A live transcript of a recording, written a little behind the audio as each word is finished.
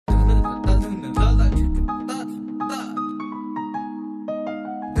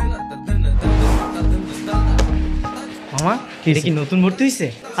মামা এটা কি নতুন ভর্তি হইছে?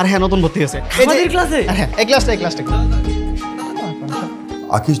 আর হ্যাঁ নতুন ভর্তি হয়েছে আমাদের ক্লাসে। হ্যাঁ এই ক্লাসটা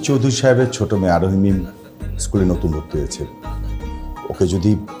আকিশ চৌধুরী সাহেবের ছোট মেয়ে আরোহি মিম স্কুলে নতুন ভর্তি হয়েছে। ওকে যদি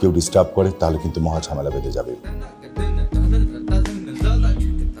কেউ ডিস্টার্ব করে তাহলে কিন্তু মহা ঝামেলা বেঁধে যাবে।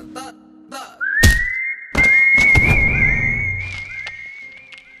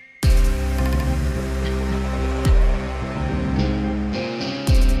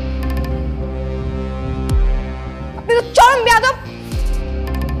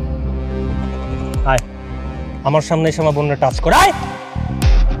 আমার সামনে এসে আমার বোনের টাচ করে।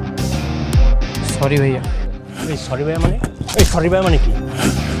 সরি ভাইয়া। এই সরি ভাইয়া মানে? এই সরি ভাইয়া মানে কি?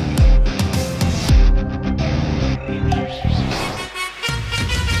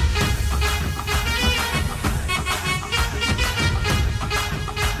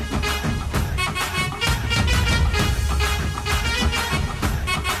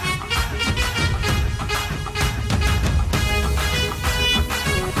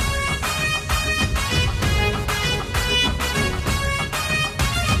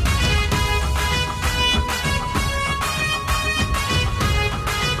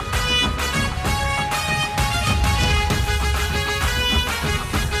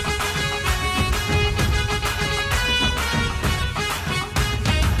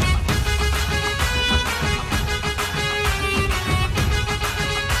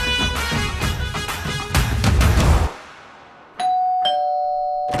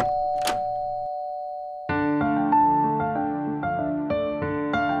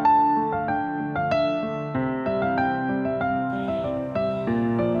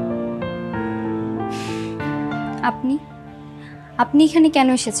 আপনি এখানে কেন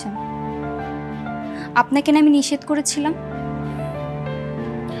এসেছেন? আপনাকে না আমি নিষেধ করেছিলাম?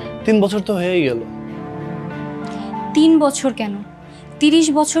 3 বছর তো হয়েই গেল। 3 বছর কেন, 30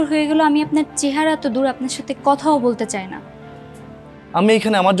 বছর হয়ে গেল আমি আপনার চেহারা তো দূর আপনার সাথে কথাও বলতে চাই না। আমি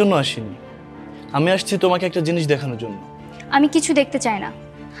এখানে আমার জন্য আসিনি, আমি আসছি তোমাকে একটা জিনিস দেখানোর জন্য। আমি কিছু দেখতে চাই না,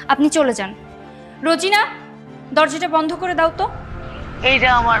 আপনি চলে যান। রোজিনা, দরজাটা বন্ধ করে দাও তো। এইটা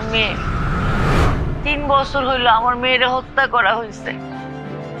আমার মেয়ে। 3 বছর হইল আমার মেয়েরে হত্যা করা হয়েছে।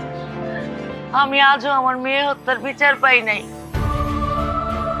 আমি আজও আমার মেয়ে হত্যার বিচার পাই নাই।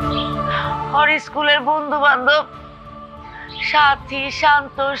 ওর স্কুলের বন্ধু বান্ধব সাথী,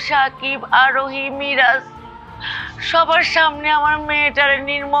 শান্তো, সাকিব, আরোহি, মিরাজ সবার সামনে আমার মেয়েটারে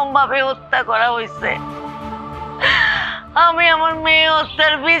নির্মম ভাবে হত্যা করা হয়েছে। আমি আমার মেয়ে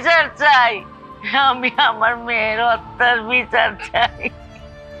হত্যার বিচার চাই। আমি আমার মেয়ের হত্যার বিচার চাই।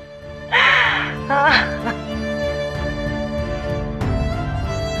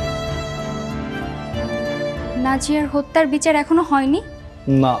 নাজিয়ার হত্যার বিচার এখনো হয়নি?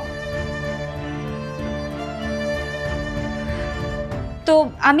 না। তো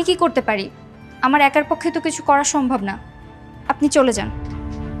আমি কি করতে পারি? আমার একার পক্ষে তো কিছু করা সম্ভব না। আপনি চলে যান।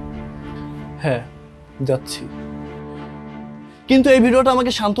 হ্যাঁ যাচ্ছি, কিন্তু এই ভিডিওটা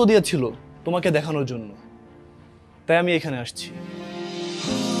আমাকে শান্ত দিয়েছিল তোমাকে দেখানোর জন্য, তাই আমি এখানে আসছি।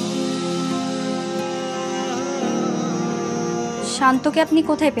 শান্তকে আপনি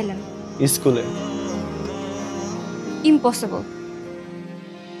কোথায় পেলেন? স্কুলে। ইম্পসিবল।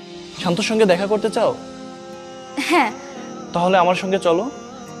 শান্তর সঙ্গে দেখা করতে চাও? হ্যাঁ। তাহলে আমার সঙ্গে চলো।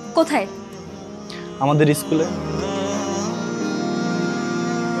 কোথায়? আমাদের স্কুলে।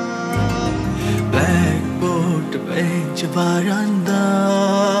 ব্ল্যাকবোর্ড বেঞ্চ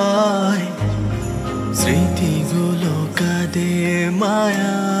বারান্দায় স্মৃতিগুলো কাঁদে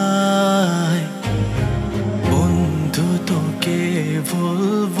মায়ায়। বন্ধু তোকে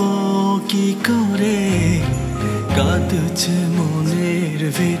বলবো কি করে, কাঁদছে মনের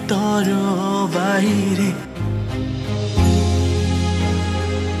ভিতর বাইরে।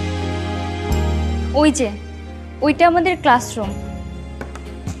 ওই যে ওইটা আমাদের ক্লাসরুম।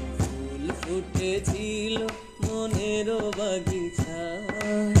 ফুটেছিল মনের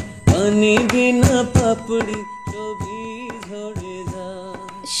বাগিচায়, পানি বিনা পাপড়ি ছবি ঝরে যায়।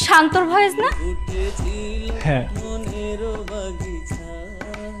 শান্তর ভয়েস না? হ্যাঁ। মনের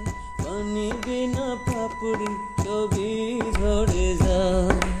বাগিচায়, পানি বিনা পাপড়ি ছবি ঝরে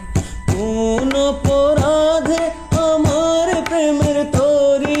যায়। কোন অপরাধে আমার প্রেমের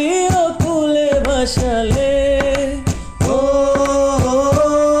তরি অকুলে ভাসালে।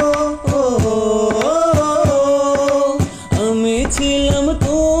 আমি ছিলাম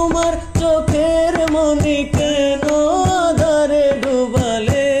তোমার চোখের মনি, কেন আধারে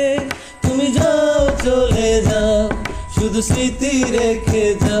ডুবালে। তুমি যাও চলে যাও, শুধু স্মৃতি রেখে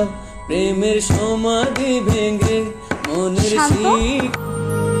যাও, প্রেমের সমাধি ভেঙে মনের শিখ।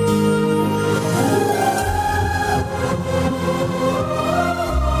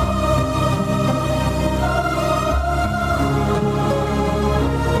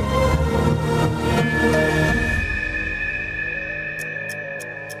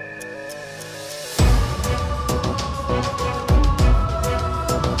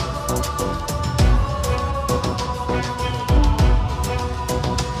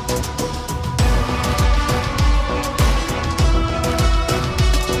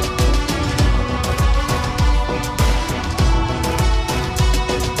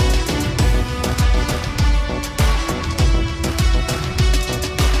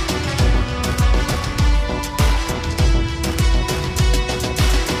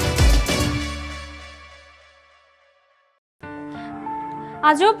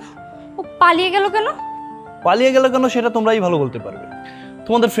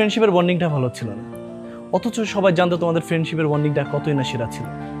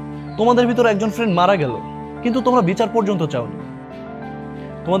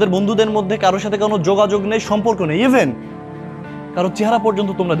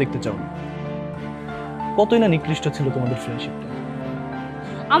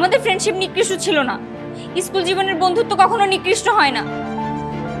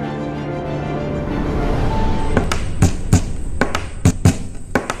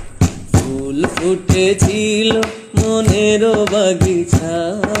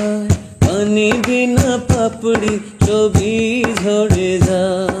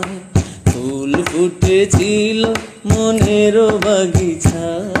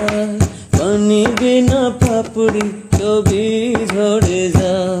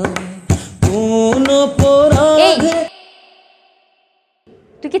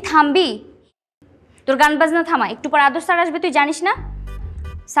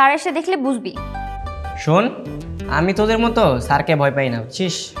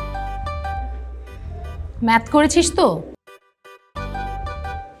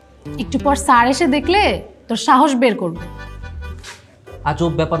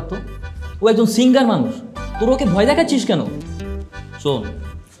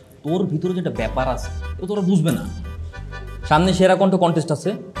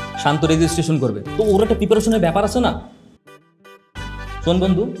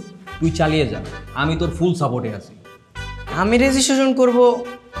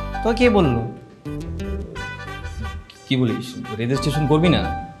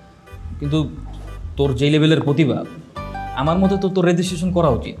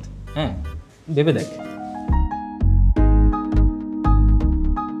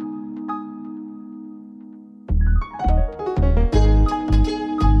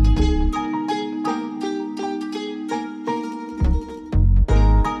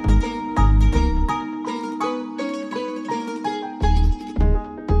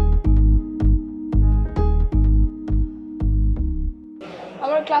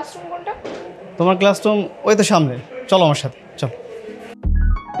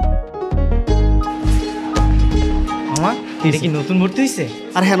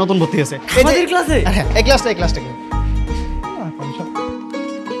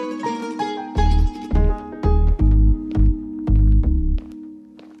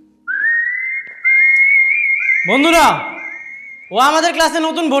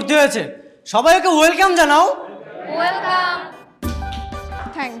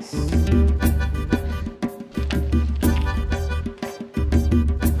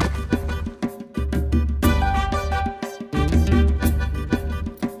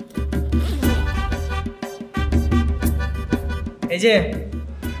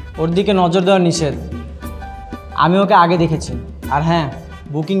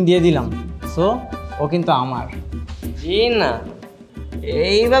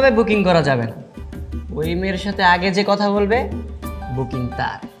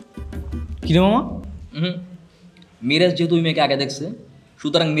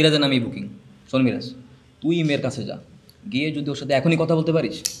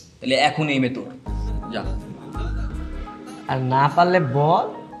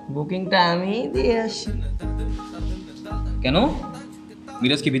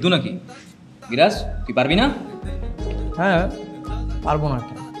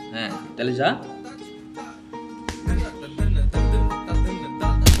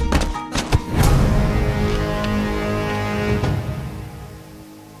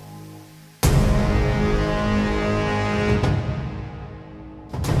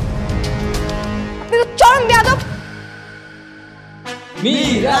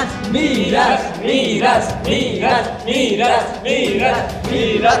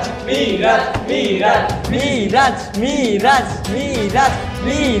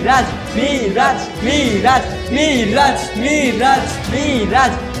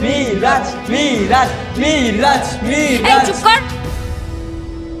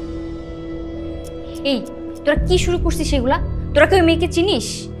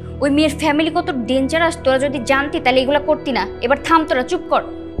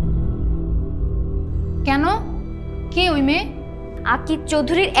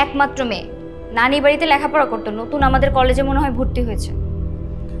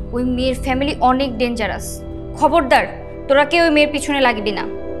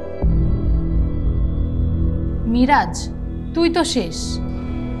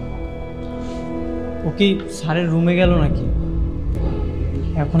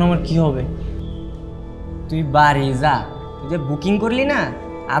 যে বুকিং করলি না,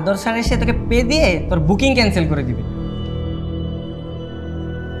 আদর স্যার এসে তোকে পে দিয়ে তোর বুকিং ক্যান্সেল করে দিবে।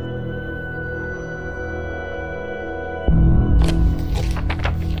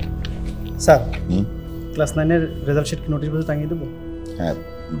 স্যার ক্লাস 9-এর রেজাল্ট শিট কি নোটিশ বোর্ডে টাঙিয়ে দেবো? হ্যাঁ,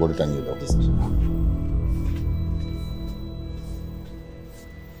 বোর্ডে টাঙিয়ে দাও।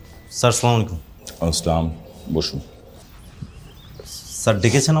 স্যার আসসালামু আলাইকুম। আসসালাম, বসুন। স্যার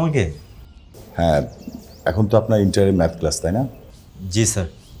ডেকেছেন আমাকে? হ্যাঁ, এখন তো আপনার ইন্টারের ম্যাথ ক্লাস, তাই না? জি স্যার।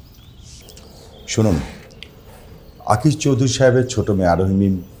 শুনুন, আকিজ চৌধুরী সাহেবের ছোট মেয়ে আরোহি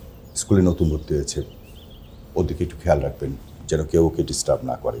মিম স্কুলে নতুন ভর্তি হয়েছে। ওদিকে একটু খেয়াল রাখবেন যেন কেউ ওকে ডিস্টার্ব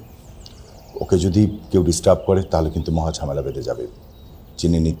না করে। ওকে যদি কেউ ডিস্টার্ব করে তাহলে কিন্তু মহা ঝামেলা বেঁধে যাবে।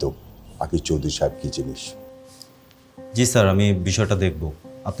 চিনেনি তো আকিজ চৌধুরী সাহেব কী জিনিস। জি স্যার, আমি বিষয়টা দেখব,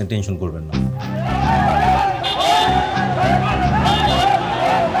 আপনি টেনশন করবেন না।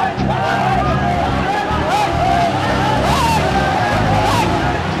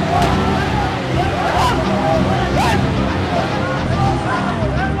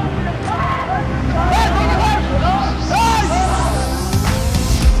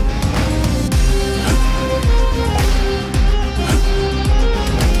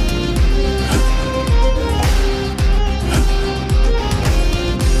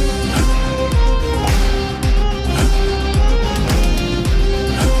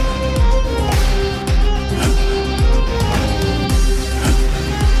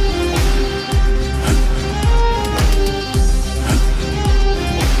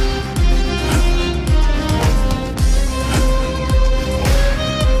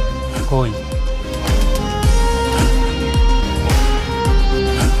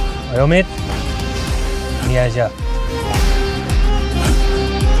 Ahmed, নিয়ে যা।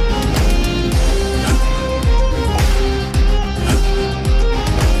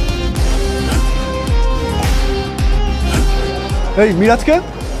 এই মিরাজকে,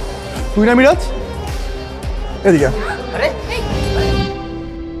 তুই না মিরাজ? এদিকে। আরে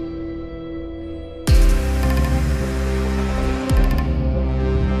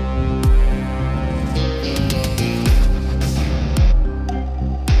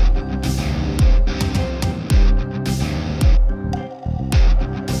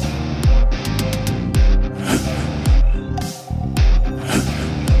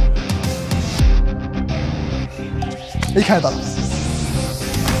এইখানে দাঁড়া।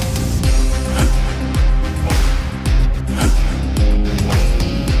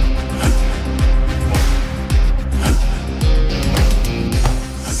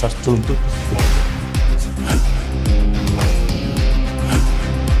 স্যার চলুন তো।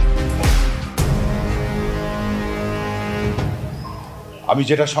 আমি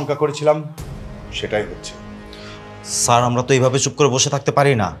যেটা শঙ্কা করেছিলাম সেটাই হচ্ছে। স্যার আমরা তো এইভাবে চুপ করে বসে থাকতে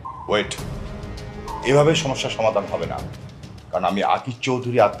পারি না। ওয়েট, এভাবে সমস্যার সমাধান হবে না, কারণ আমি আকিজ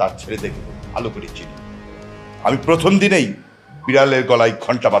চৌধুরী আর তার ছেলেদেরকে ভালো করে চিনি। আমি প্রথম দিনেই বিড়ালের গলায়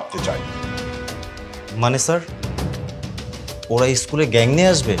ঘন্টা বাঁধতে চাই। মানে স্যার ওরা স্কুলে গ্যাং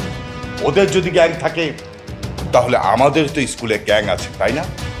নিয়ে আসবে? ওদের যদি গ্যাং থাকে তাহলে আমাদের তো স্কুলে গ্যাং আছে, তাই না?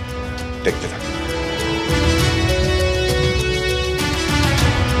 দেখতে থাকি।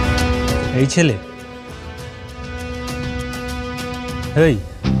 এই ছেলে, এই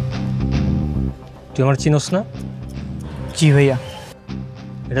তুই আমার চিনোস না? জি ভাইয়া।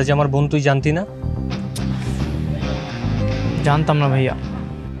 এটা যে আমার বোন তুই জানতি না? জানতাম না ভাইয়া।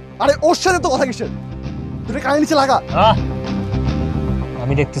 আরে ওর সাথে তো কথা কিসের? তুই কানে নিচে লাগা।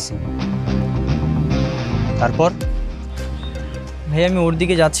 আমি দেখতেছি। তারপর ভাইয়া আমি ওর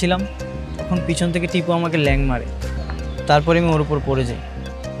দিকে যাচ্ছিলাম, তখন পিছন থেকে টিপু আমাকে ল্যাং মারে, তারপরে আমি ওর উপর পড়ে যাই।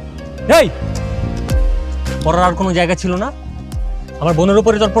 এই পড়ার আর কোনো জায়গা ছিল না? আমার বোনের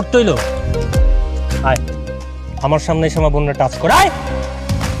উপরে তোর পড়তে হইলো? আয় আমার সামনে এসে আমার বোনের টাচ কর। আয়।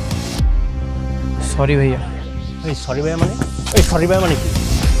 সরি ভাইয়া। এই সরি ভাইয়া মানে? এই সরি ভাইয়া মানে কি?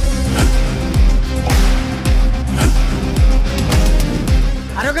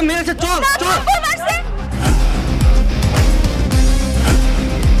 আরে ওকে মেরেছে, চল চল।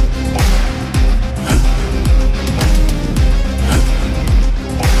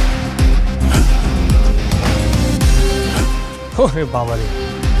 ওরে বাবা রে,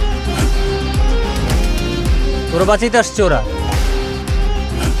 তোরা বাঁচাইতে আসছে ওরা?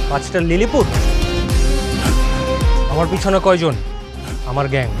 5টা লিলিপুট? আমার পিছনে কয়জন? আমার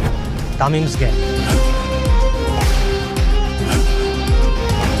গ্যাং, তামিমস গ্যাং।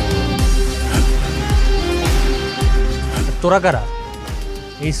 তোরা কারা?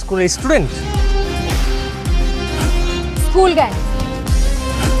 এই স্কুলের student? School gang.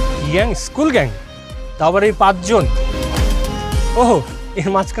 Gang? School gang? তা আবার এই 5 জন? ওহো, এর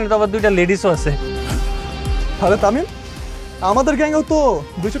মাঝখানে তো আবার 2টা লেডিসও আছে। তাহলে তামিম আমাদের গ্যাংয়েও তো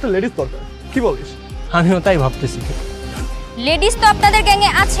 2-4টা লেডিস দরকার, কি বলিস? আমিও তাই ভাবতেছি। লেডিস তো আপনাদের গ্যাংয়ে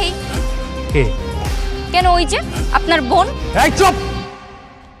আছেই। কে? কেন, ওই যে আপনার বোন। এই চুপ!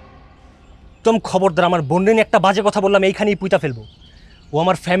 তুমি খবরদার আমার বোন নিয়ে একটা বাজে কথা বললাম এইখানেই পুইতা ফেলবো। ও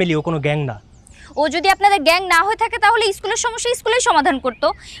আমার ফ্যামিলি, ও কোনো গ্যাং না। ও যদি আপনাদের গ্যাং না হয়ে থাকে তাহলে স্কুলের সমস্যা স্কুলেই সমাধান করতো।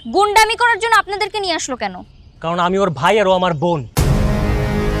 গুন্ডামি করার জন্য আপনাদেরকে নিয়ে আসলো কেন? কারণ আমি ওর ভাই আর ও আমার বোন।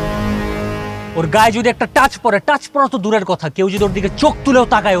 ওর গায়ে যদি একটা টাচ পড়ে, টাচ পড়া তো দূরের কথা, কেউ যদি ওর দিকে চোখ তুলেও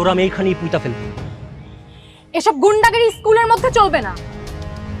তাকায়, ওরা আমি এইখানেই পুইতা ফেলবো। এসব গুন্ডাগিরি স্কুলের মধ্যে চলবে না।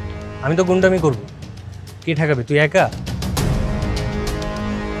 আমি তো গুন্ডামি করবো, কে ঠেকাবে? তুই একা?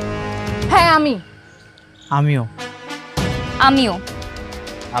 হ্যাঁ আমি। আমিও। আমিও।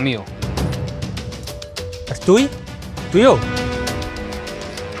 আমিও। আর তুই? তুইও?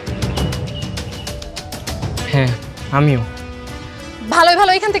 হ্যাঁ আমিও। ভালোই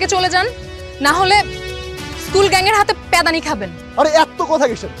ভালো এখান থেকে চলে যান, না হলে স্কুল গ্যাংয়ের হাতে প্যাদানি খাবেন। আরে এত কথা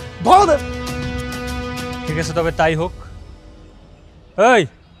কিসের, ধরো দে। ঠিক আছে, তবে তাই হোক। এই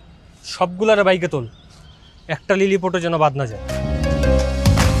সবগুলার বাইকে তোল, একটা লিলিপোটও যেন বাদ না যায়।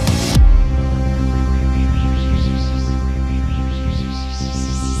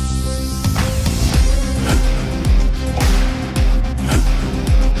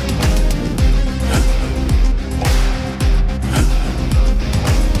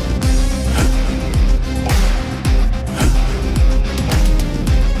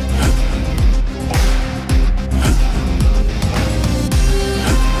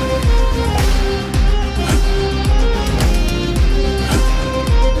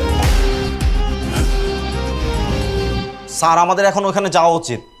 স্যার, আমাদের এখন ওখানে যাওয়া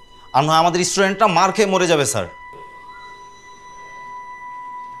উচিত, আর নয় আমাদের স্টুডেন্টরা মার খেয়ে মরে যাবে sir.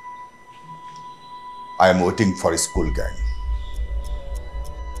 I am waiting for a school gang.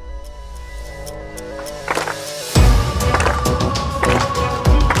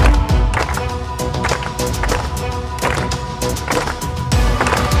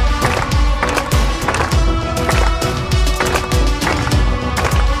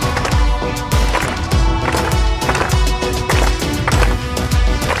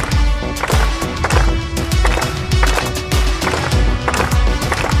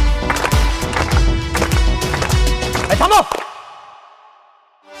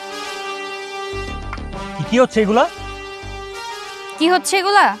 কি হচ্ছে এগুলা? কি হচ্ছে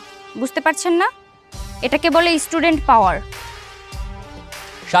এগুলা বুঝতে পারছেন না? এটাকে বলে স্টুডেন্ট পাওয়ার।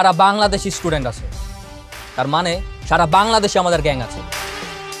 সারা বাংলাদেশি স্টুডেন্ট আছে, তার মানে সারা বাংলাদেশে আমাদের গ্যাং আছে।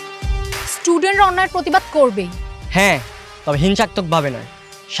 স্টুডেন্টরা অন্যায়ের প্রতিবাদ করবেই। হ্যাঁ, তবে হিংসাত্মকভাবে নয়,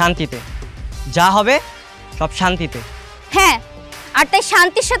 শান্তিতে। যা হবে সব শান্তিতে। হ্যাঁ, আর তাই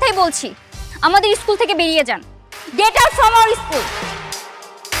শান্তির সাথেই বলছি, আমাদের স্কুল থেকে বেরিয়ে যান। Get out from our school.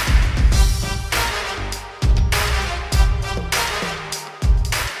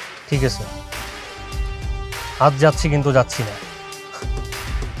 ঠিক আছে, আজ যাচ্ছি, কিন্তু যাচ্ছি না।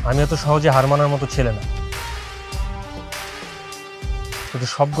 আমি এত সহজে হার মানার মতো ছেলে না। শুধু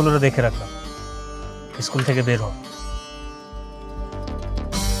সবগুলোরে দেখে রাখলাম, স্কুল থেকে বের হ।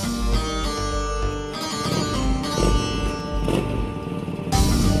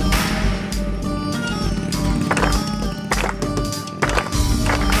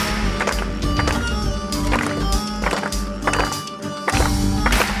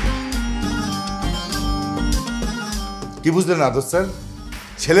 কি বুঝলেন আদর স্যার?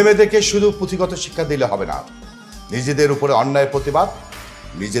 ছেলে মেয়েদেরকে শুধু পুঁথিগত শিক্ষা দিলে হবে না, নিজেদের উপরে অন্যায় প্রতিবাদ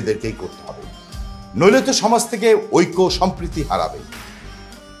নিজেদেরকেই করতে হবে, নইলে তো সমাজ থেকে ঐক্য সম্প্রীতি হারাবে।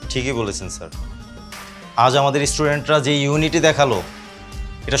 ঠিকই বলেছেন স্যার, আজ আমাদের স্টুডেন্টরা যে ইউনিটি দেখালো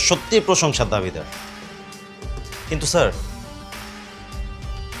এটা সত্যিই প্রশংসার দাবিদার। কিন্তু স্যার,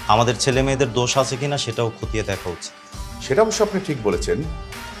 আমাদের ছেলে মেয়েদের দোষ আছে কিনা সেটাও খতিয়ে দেখা উচিত। সেটা অবশ্য আপনি ঠিক বলেছেন,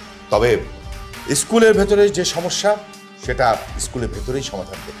 তবে স্কুলের ভেতরে যে সমস্যা সেটা স্কুলের ভেতরেই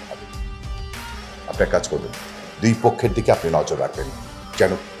সমাধান করতে হবে। আপনি কাজ করবেন, দুই পক্ষের দিকে আপনি নজর রাখবেন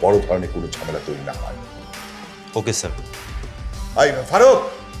যেন বড় ধরনের কোনো ঝামেলা তৈরি না হয়। Okay sir. ফারুক,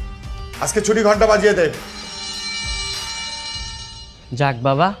 আজকে ছুটি ঘন্টা বাজিয়ে দে। যাক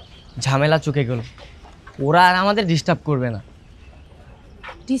বাবা, ঝামেলা চুকে গেল, ওরা আর আমাদের ডিস্টার্ব করবে না।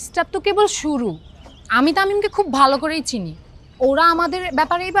 ডিস্টার্ব তো কেবল শুরু। আমি তামিমকে খুব ভালো করেই চিনি, ওরা আমাদের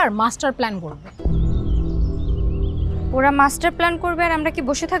ব্যাপারে এবার মাস্টার প্ল্যান করবে। ওরা মাস্টার প্ল্যান করবে আর আমরা কি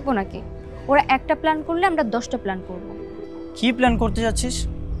বসে থাকবো নাকি? ওরা একটা প্ল্যান করলে আমরা 10টা প্ল্যান করব। কি প্ল্যান করতে যাচ্ছিস?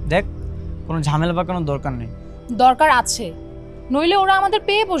 দেখ, কোনো ঝামেলা বা কোনো দরকার নেই। দরকার আছে, নইলে ওরা আমাদের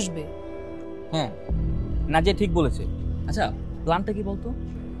পেয়ে বসবে। হ্যাঁ, না যে ঠিক বলেছে। আচ্ছা, প্ল্যানটা কি বলতো?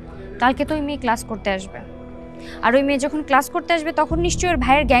 কালকে তো ওই মেয়ে ক্লাস করতে আসবে, আর ওই মেয়ে যখন ক্লাস করতে আসবে তখন নিশ্চয়ই ওর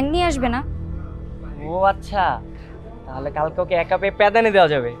ভাইয়ের গ্যাং নিয়ে আসবে না? ও আচ্ছা, তাহলে কালকে ওকে একা পেয়ে প্যাদানি দেওয়া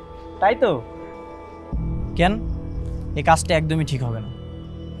যাবে, তাই তো? কেন? এই কাজটা একদমই ঠিক হবে না।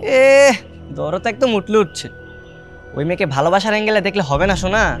 দরও তো একদম উঠলে উঠছে। ওই মেয়েকে ভালোবাসার অ্যাঙ্গেলে দেখলে হবে না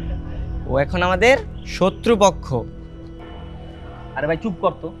শোনা, ও এখন আমাদের শত্রুপক্ষ। আরে ভাই চুপ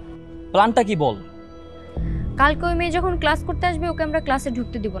কর তো, প্ল্যানটা কি বল? কালকে ওই মেয়ে যখন ক্লাস করতে আসবে ওকে আমরা ক্লাসে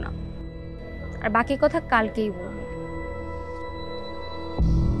ঢুকতে দিব না, আর বাকি কথা কালকেই বলবো।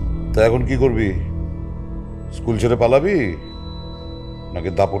 তা এখন কি করবি? স্কুল ছেড়ে পালাবি নাকি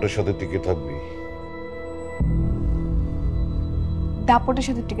দাপটের সাথে টিকে থাকবি? দাপটের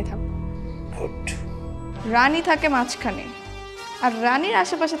সাথে টিকে থাকবো। রানী থাকে মাঝখানে, আর রানীর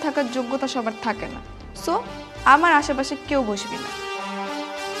আশেপাশে থাকার যোগ্যতা সবার থাকে না, সো আমার আশেপাশে কেউ বসবি না।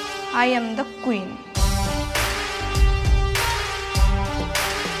 I am the queen.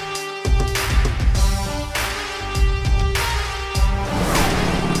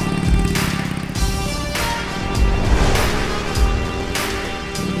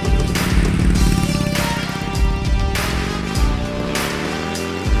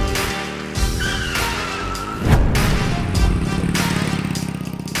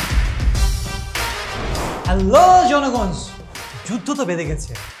 Hello জনগণ, যুদ্ধ তো বেঁধে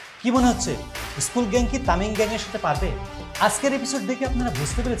গেছে। কি মনে হচ্ছে স্কুল গ্যাং কি তামিম গ্যাংয়ের সাথে পারবে? আজকের এপিসোড দেখে আপনারা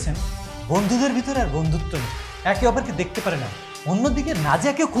বুঝতে পেরেছেন বন্ধুদের ভিতরে আর বন্ধুত্ব নেই, একে অপরকে দেখতে পারে না। অন্যদিকে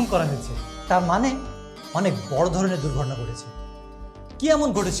নাজিয়াকেও খুন করা হয়েছে, তার মানে অনেক বড় ধরনের দুর্ঘটনা ঘটেছে। কি এমন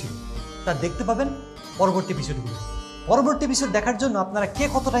ঘটেছিল তা দেখতে পাবেন পরবর্তী এপিসোডগুলো। পরবর্তী এপিসোড দেখার জন্য আপনারা কে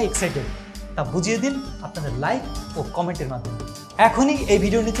কতটা এক্সাইটেড তা বুঝিয়ে দিন আপনাদের লাইক ও কমেন্টের মাধ্যমে। এখনই এই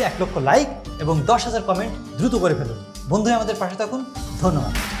ভিডিওর নিচে 1 লক্ষ লাইক এবং 10,000 কমেন্ট দ্রুত করে ফেলুন। বন্ধু আমাদের পাশে থাকুন।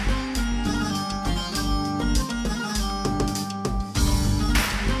 ধন্যবাদ।